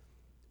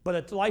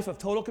 But a life of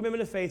total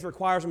commitment to faith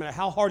requires, no matter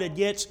how hard it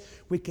gets,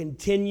 we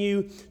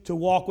continue to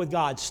walk with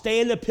God. Stay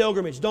in the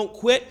pilgrimage. Don't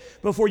quit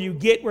before you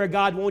get where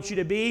God wants you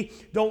to be.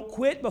 Don't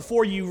quit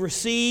before you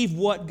receive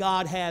what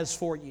God has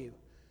for you.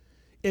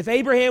 If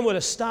Abraham would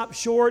have stopped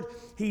short,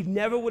 he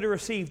never would have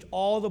received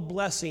all the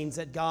blessings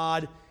that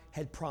God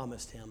had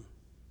promised him.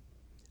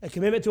 A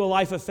commitment to a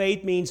life of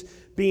faith means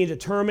being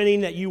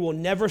determining that you will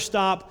never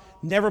stop,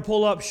 never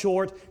pull up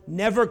short,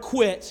 never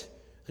quit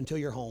until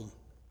you're home.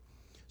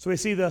 So we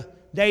see the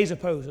days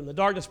opposed him, the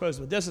darkness opposed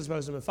him, the distance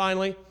opposed him, and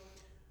finally,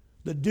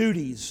 the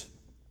duties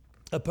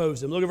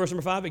opposed him. Look at verse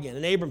number 5 again.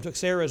 And Abram took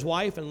Sarah his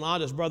wife, and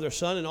Lot his brother's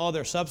son, and all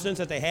their substance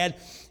that they had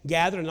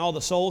gathered, and all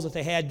the souls that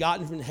they had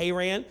gotten from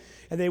Haran.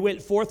 And they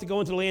went forth to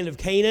go into the land of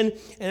Canaan,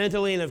 and into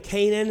the land of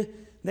Canaan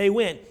they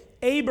went.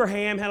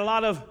 Abraham had a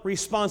lot of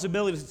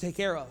responsibilities to take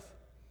care of.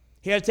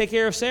 He had to take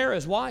care of Sarah,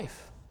 his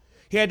wife.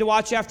 He had to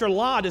watch after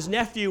Lot, his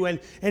nephew, and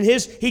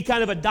he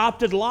kind of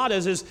adopted Lot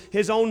as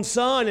his own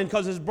son, and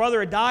because his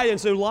brother had died,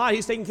 and so Lot,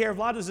 he's taking care of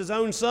Lot as his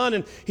own son,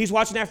 and he's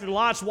watching after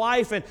Lot's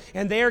wife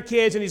and their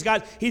kids, and he's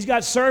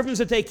got servants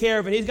to take care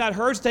of, and he's got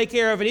herds to take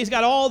care of, and he's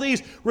got all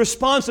these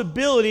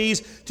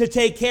responsibilities to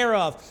take care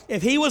of.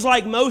 If he was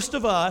like most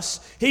of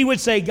us, he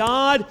would say,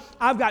 God,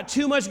 I've got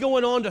too much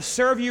going on to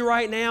serve you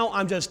right now.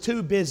 I'm just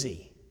too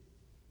busy.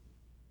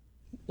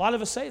 A lot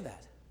of us say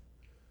that.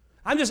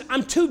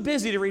 I'm too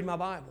busy to read my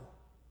Bible.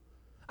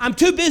 I'm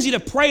too busy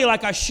to pray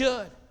like I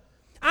should.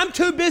 I'm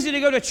too busy to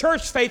go to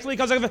church faithfully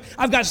because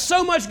I've got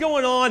so much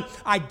going on.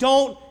 I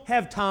don't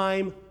have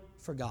time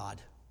for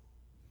God.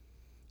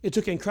 It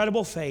took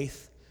incredible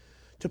faith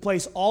to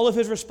place all of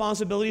his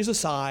responsibilities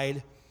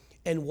aside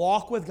and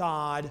walk with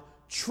God,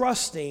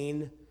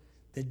 trusting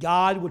that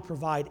God would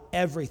provide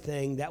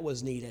everything that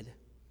was needed.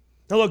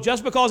 Now look,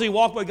 just because he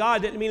walked with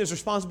God didn't mean his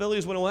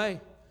responsibilities went away.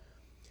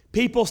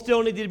 People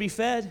still needed to be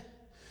fed.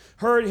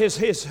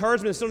 His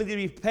herdsmen still needed to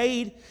be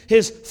paid.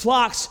 His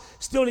flocks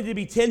still needed to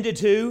be tended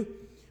to.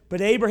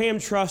 But Abraham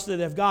trusted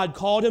that if God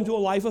called him to a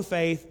life of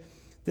faith,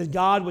 that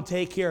God would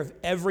take care of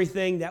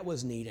everything that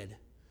was needed. And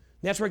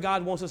that's where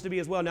God wants us to be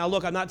as well. Now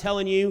look, I'm not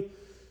telling you,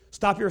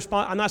 stop your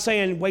response. I'm not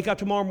saying wake up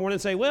tomorrow morning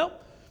and say, well,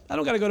 I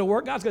don't got to go to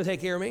work. God's going to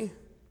take care of me.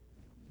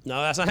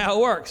 No, that's not how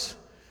it works.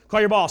 Call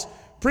your boss.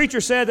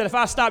 Preacher said that if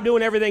I stop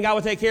doing everything, God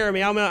would take care of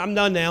me. I'm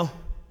done now.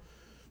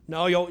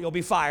 No, you'll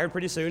be fired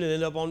pretty soon and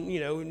end up on,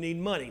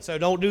 needing money. So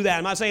don't do that.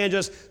 I'm not saying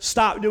just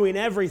stop doing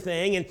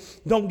everything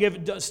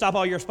and stop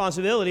all your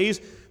responsibilities,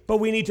 but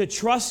we need to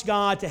trust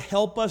God to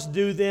help us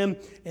do them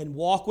and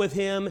walk with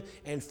him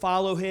and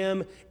follow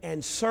him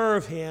and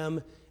serve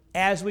him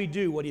as we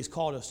do what he's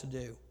called us to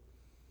do.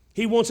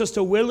 He wants us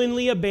to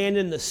willingly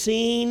abandon the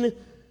seen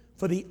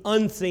for the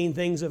unseen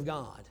things of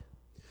God,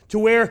 to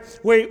where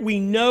we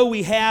know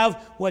we have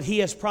what he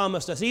has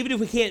promised us. Even if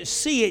we can't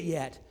see it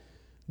yet,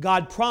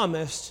 God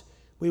promised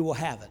we will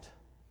have it.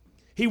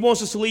 He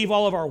wants us to leave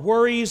all of our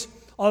worries,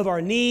 all of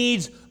our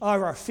needs, all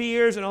of our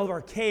fears, and all of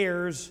our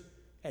cares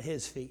at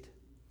his feet.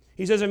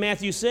 He says in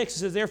Matthew 6, he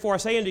says, therefore I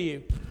say unto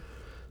you,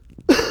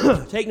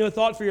 take no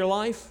thought for your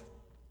life,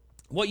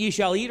 what ye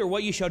shall eat or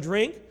what ye shall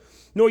drink,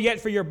 nor yet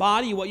for your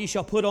body what ye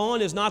shall put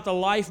on. Is not the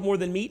life more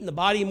than meat, and the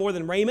body more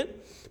than raiment?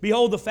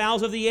 Behold the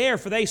fowls of the air,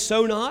 for they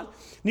sow not,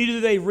 neither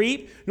do they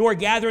reap, nor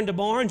gather into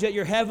barns, yet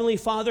your heavenly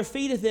Father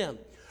feedeth them.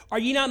 Are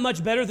ye not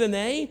much better than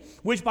they,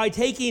 which by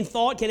taking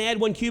thought can add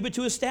 1 cubit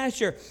to his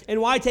stature? And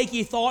why take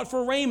ye thought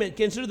for raiment?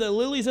 Consider the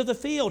lilies of the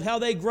field, how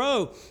they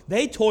grow.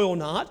 They toil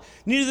not,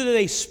 neither do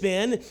they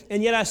spin.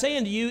 And yet I say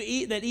unto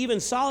you that even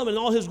Solomon in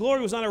all his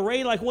glory was not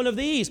arrayed like one of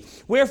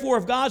these. Wherefore,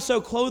 if God so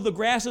clothe the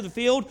grass of the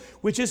field,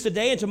 which is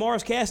today and tomorrow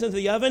is cast into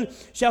the oven,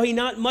 shall he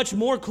not much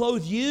more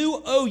clothe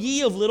you, O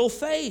ye of little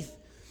faith?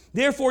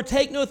 Therefore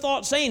take no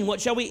thought, saying,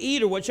 what shall we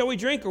eat, or what shall we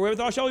drink, or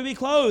wherewithal shall we be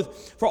clothed?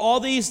 For all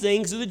these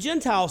things do the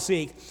Gentiles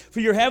seek. For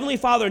your heavenly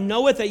Father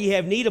knoweth that ye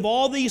have need of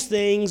all these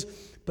things,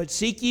 but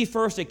seek ye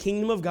first the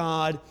kingdom of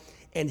God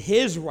and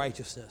his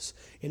righteousness,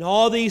 and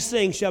all these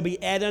things shall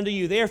be added unto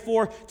you.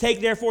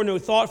 Take therefore no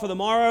thought for the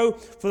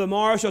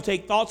morrow shall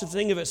take thoughts of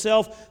things of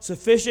itself.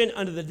 Sufficient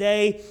unto the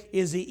day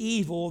is the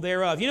evil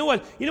thereof. You know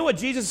what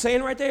Jesus is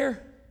saying right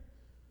there?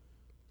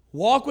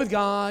 Walk with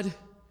God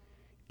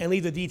and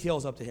leave the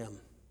details up to him.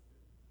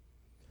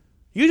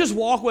 You just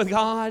walk with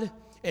God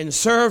and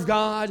serve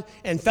God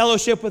and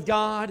fellowship with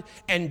God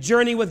and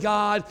journey with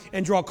God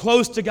and draw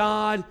close to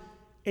God,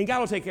 and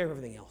God will take care of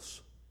everything else.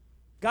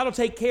 God will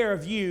take care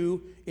of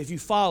you if you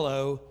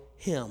follow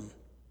him.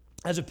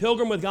 As a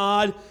pilgrim with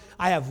God,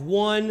 I have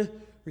one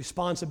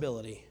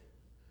responsibility: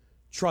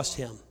 trust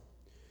him.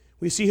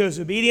 We see his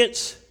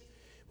obedience,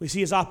 we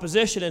see his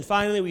opposition, and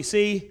finally we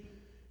see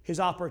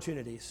his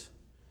opportunities.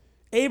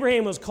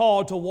 Abraham was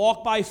called to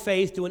walk by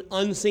faith to an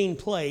unseen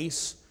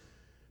place,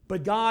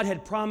 but God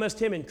had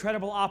promised him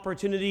incredible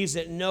opportunities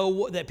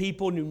that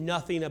people knew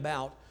nothing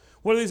about.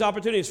 What are these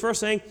opportunities? First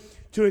thing,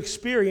 to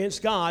experience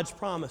God's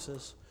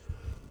promises.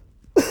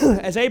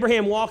 As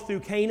Abraham walked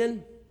through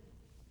Canaan,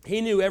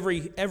 he knew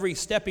every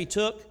step he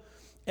took,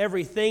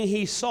 everything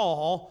he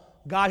saw,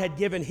 God had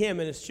given him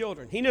and his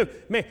children. He knew,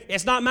 man,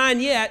 it's not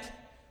mine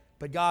yet,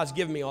 but God's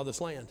given me all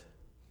this land.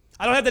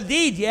 I don't have the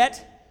deed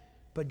yet,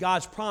 but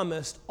God's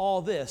promised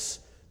all this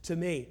to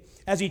me.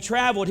 As he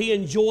traveled, he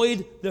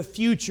enjoyed the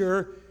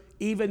future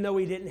even though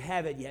he didn't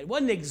have it yet.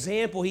 What an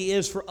example he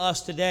is for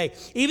us today.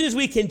 Even as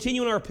we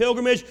continue in our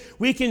pilgrimage,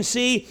 we can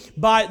see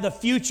by the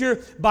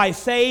future, by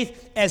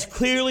faith, as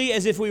clearly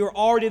as if we were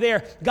already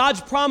there.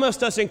 God's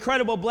promised us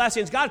incredible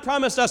blessings. God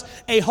promised us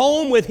a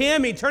home with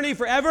him, eternity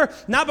forever,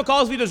 not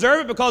because we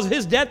deserve it, because of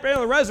his death,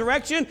 burial, and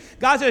resurrection.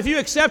 God said, if you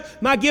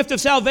accept my gift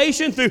of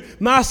salvation through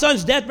my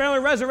son's death, burial,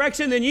 and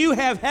resurrection, then you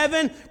have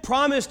heaven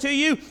promised to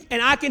you. And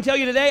I can tell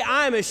you today,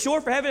 I am as sure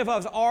for heaven if I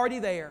was already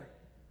there.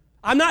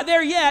 I'm not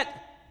there yet,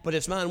 but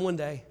it's mine one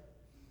day.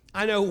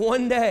 I know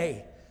one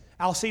day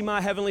I'll see my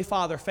Heavenly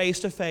Father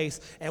face to face,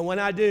 and when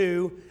I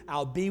do,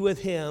 I'll be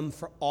with him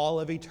for all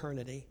of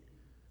eternity.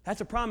 That's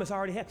a promise I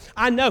already have.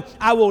 I know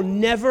I will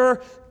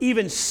never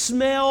even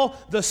smell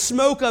the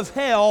smoke of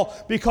hell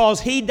because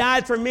he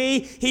died for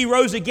me, he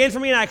rose again for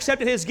me, and I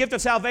accepted his gift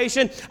of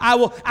salvation. I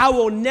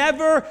will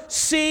never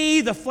see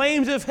the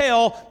flames of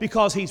hell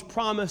because he's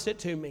promised it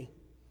to me.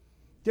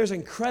 There's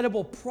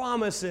incredible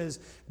promises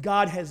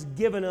God has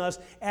given us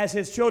as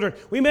his children.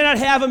 We may not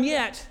have them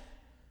yet,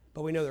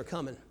 but we know they're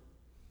coming.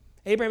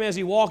 Abraham, as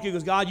he walked, he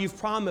goes, God, you've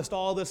promised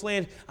all this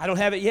land. I don't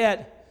have it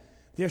yet.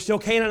 There's still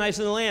Canaanites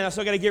in the land. I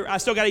still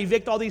got to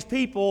evict all these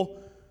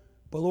people.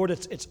 But Lord,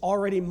 it's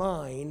already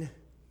mine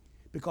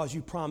because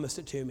you promised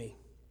it to me.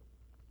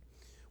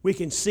 We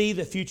can see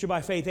the future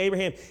by faith.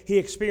 Abraham, he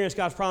experienced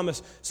God's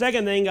promise.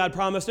 Second thing God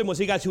promised him was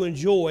he got to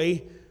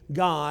enjoy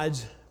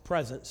God's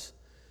presence.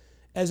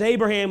 As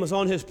Abraham was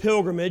on his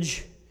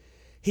pilgrimage,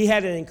 he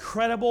had an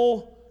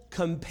incredible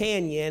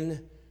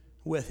companion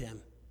with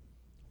him.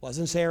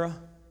 Wasn't Sarah,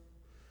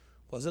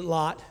 wasn't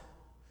Lot,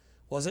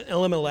 wasn't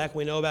Elimelech.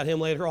 We know about him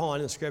later on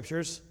in the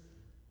Scriptures.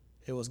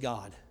 It was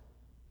God.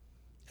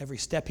 Every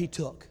step he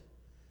took,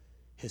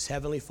 his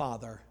heavenly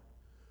Father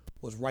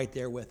was right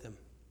there with him.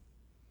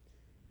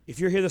 If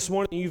you're here this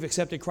morning and you've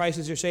accepted Christ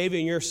as your Savior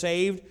and you're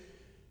saved,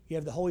 you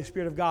have the Holy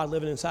Spirit of God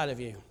living inside of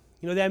you. You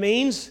know what that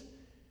means?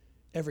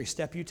 Every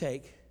step you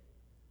take,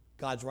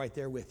 God's right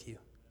there with you.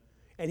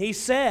 And He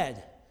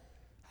said,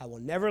 I will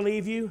never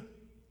leave you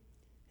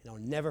and I'll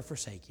never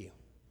forsake you.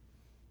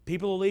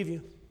 People will leave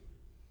you.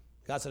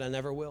 God said, I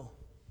never will.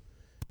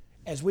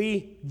 As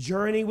we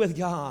journey with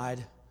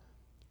God,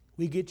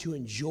 we get to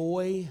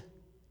enjoy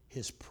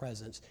His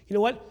presence. You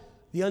know what?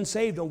 The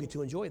unsaved don't get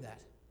to enjoy that.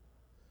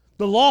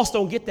 The lost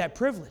don't get that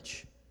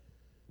privilege.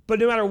 But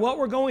no matter what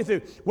we're going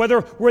through,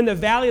 whether we're in the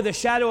valley of the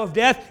shadow of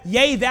death,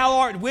 yea, thou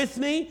art with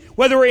me,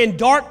 whether we're in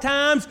dark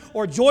times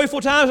or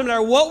joyful times, no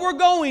matter what we're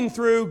going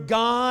through,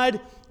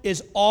 God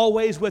is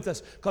always with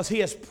us because He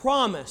has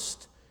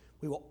promised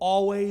we will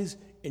always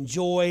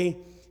enjoy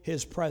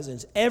His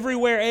presence.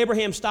 Everywhere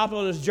Abraham stopped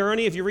on his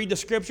journey, if you read the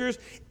Scriptures,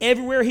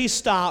 everywhere he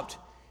stopped,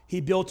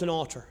 he built an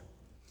altar.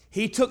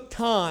 He took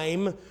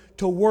time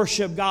to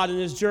worship God in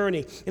his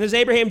journey. And as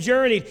Abraham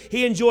journeyed,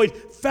 he enjoyed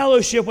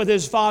fellowship with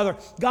his father.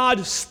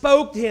 God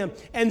spoke to him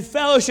and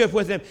fellowshiped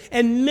with him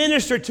and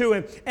ministered to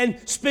him and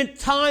spent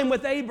time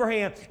with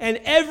Abraham.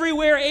 And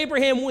everywhere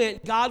Abraham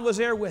went, God was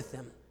there with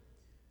him.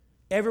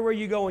 Everywhere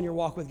you go in your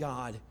walk with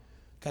God,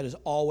 God is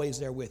always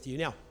there with you.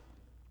 Now,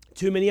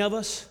 too many of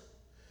us,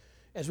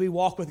 as we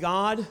walk with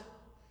God,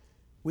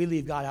 we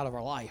leave God out of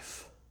our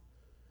life.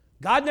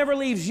 God never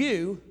leaves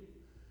you.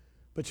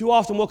 But too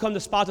often we'll come to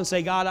spots and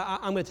say, God,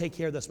 I'm going to take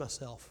care of this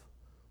myself.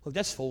 Look,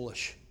 that's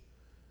foolish.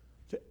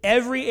 So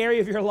every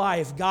area of your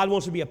life, God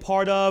wants to be a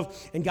part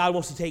of, and God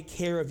wants to take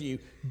care of you.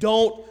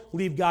 Don't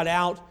leave God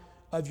out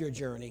of your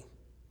journey.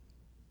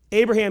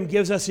 Abraham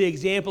gives us the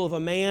example of a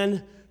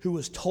man who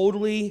was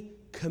totally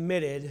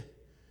committed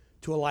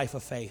to a life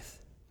of faith.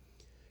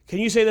 Can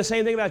you say the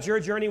same thing about your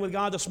journey with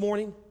God this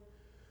morning?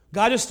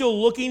 God is still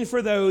looking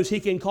for those He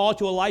can call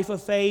to a life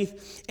of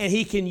faith and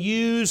He can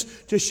use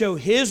to show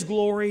His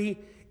glory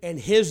and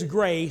His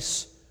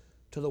grace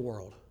to the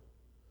world.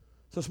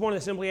 So this morning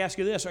I simply ask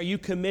you this. Are you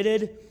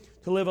committed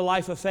to live a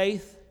life of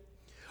faith?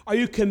 Are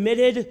you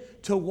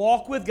committed to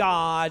walk with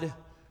God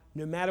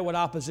no matter what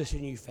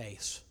opposition you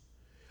face?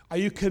 Are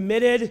you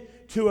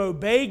committed to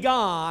obey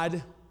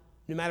God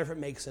no matter if it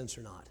makes sense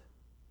or not?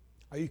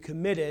 Are you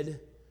committed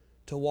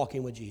to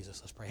walking with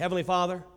Jesus? Let's pray. Heavenly Father,